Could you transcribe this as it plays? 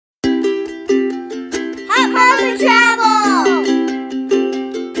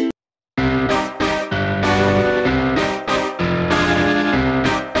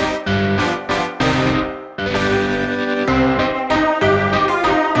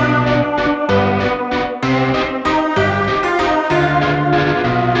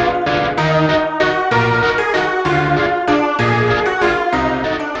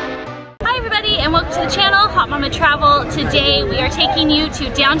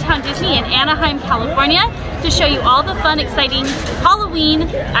to downtown Disney in Anaheim, California to show you all the fun, exciting Halloween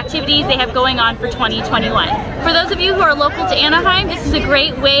activities they have going on for 2021. For those of you who are local to Anaheim, this is a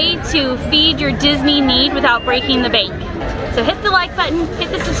great way to feed your Disney need without breaking the bank. So hit the like button,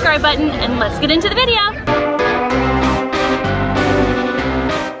 hit the subscribe button, and let's get into the video.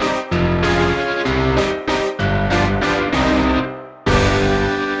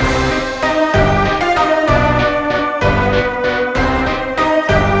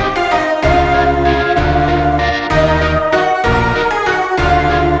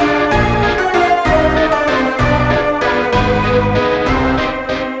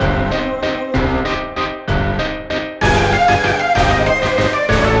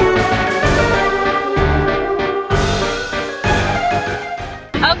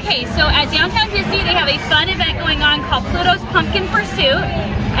 Okay, so at Downtown Disney, they have a fun event going on called Pluto's Pumpkin Pursuit,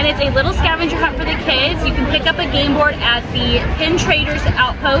 and it's a little scavenger hunt for the kids. You can pick up a game board at the Pin Traders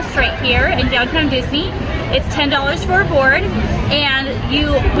Outpost right here in Downtown Disney. It's $10 for a board, and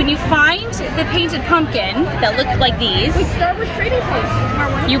when you find the painted pumpkin that look like these,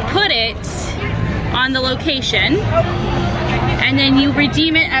 you put it on the location, and then you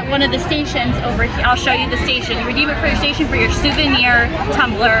redeem it at one of the stations over here. I'll show you the station. You redeem it for your station for your souvenir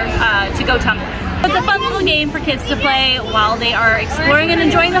tumbler, to-go tumbler. It's a fun little game for kids to play while they are exploring and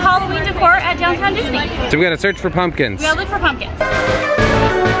enjoying the Halloween decor at Downtown Disney. So we gotta search for pumpkins. We gotta look for pumpkins.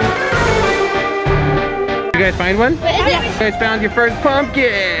 You guys find one? What is it? You guys found your first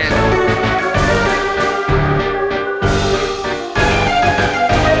pumpkin!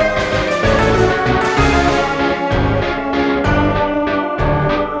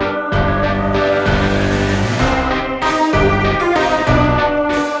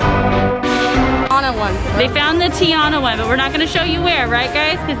 They found the Tiana one, but we're not going to show you where, right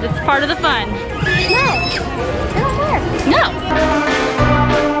guys? Because it's part of the fun. No. I don't care. No.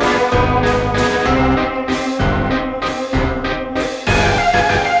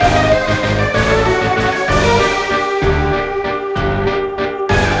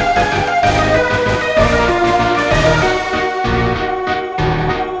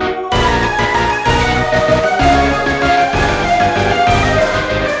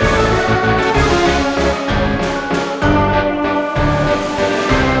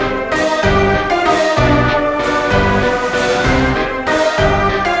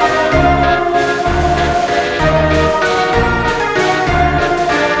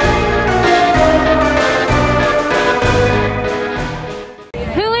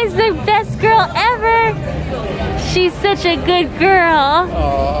 She's such a good girl.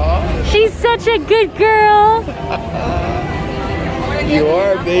 Aww. She's such a good girl. You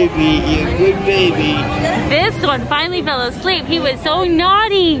are, baby. You're a good baby. This one finally fell asleep. He was so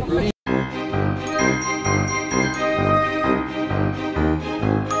naughty.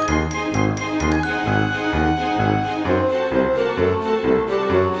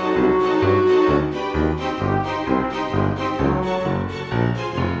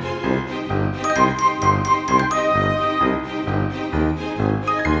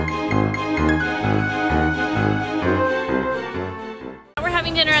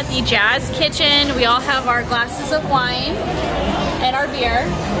 Dinner at the Jazz Kitchen. We all have our glasses of wine and our beer.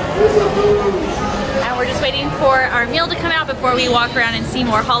 And we're just waiting for our meal to come out before we walk around and see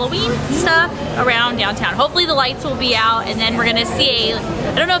more Halloween stuff around downtown. Hopefully the lights will be out, and then we're gonna see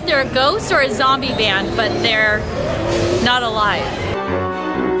I don't know if they're a ghost or a zombie band, but they're not alive.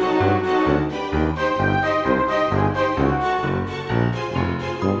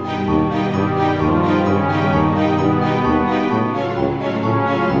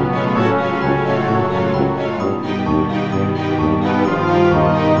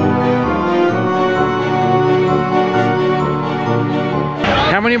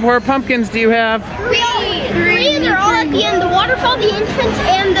 How many more pumpkins do you have? Three. They're all at the end. The waterfall, the entrance,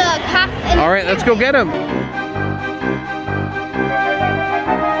 and the cafe. All right, let's go get them.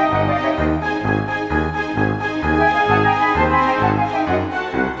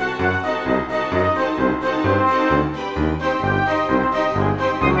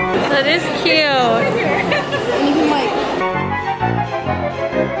 That is cute.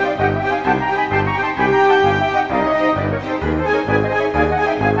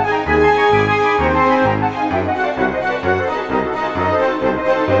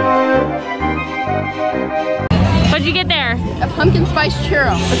 What'd you get there? A pumpkin spice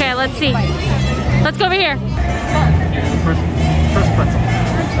churro. Okay, let's see. Let's go over here. First pretzel.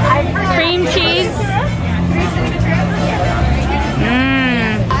 Cream cheese.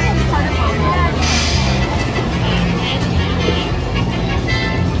 Mmm.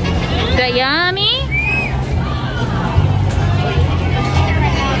 Is that yummy?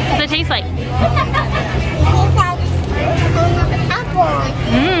 taste like?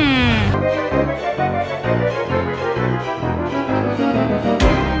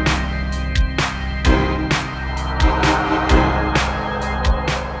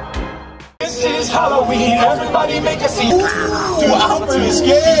 This is Halloween, everybody make a scene. Ooh, I'm pretty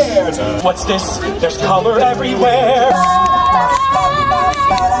scared. What's this? There's color everywhere.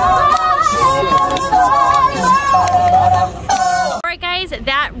 Alright guys,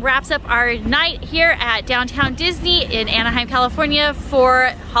 that wraps up our night here at Downtown Disney in Anaheim, California for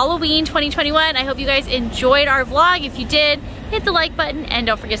Halloween 2021. I hope you guys enjoyed our vlog. If you did, hit the like button and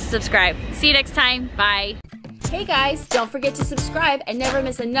don't forget to subscribe. See you next time. Bye. Hey guys, don't forget to subscribe and never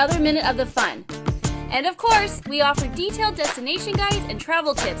miss another minute of the fun. And of course, we offer detailed destination guides and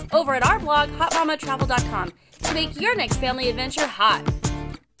travel tips over at our blog, HotMamaTravel.com, to make your next family adventure hot.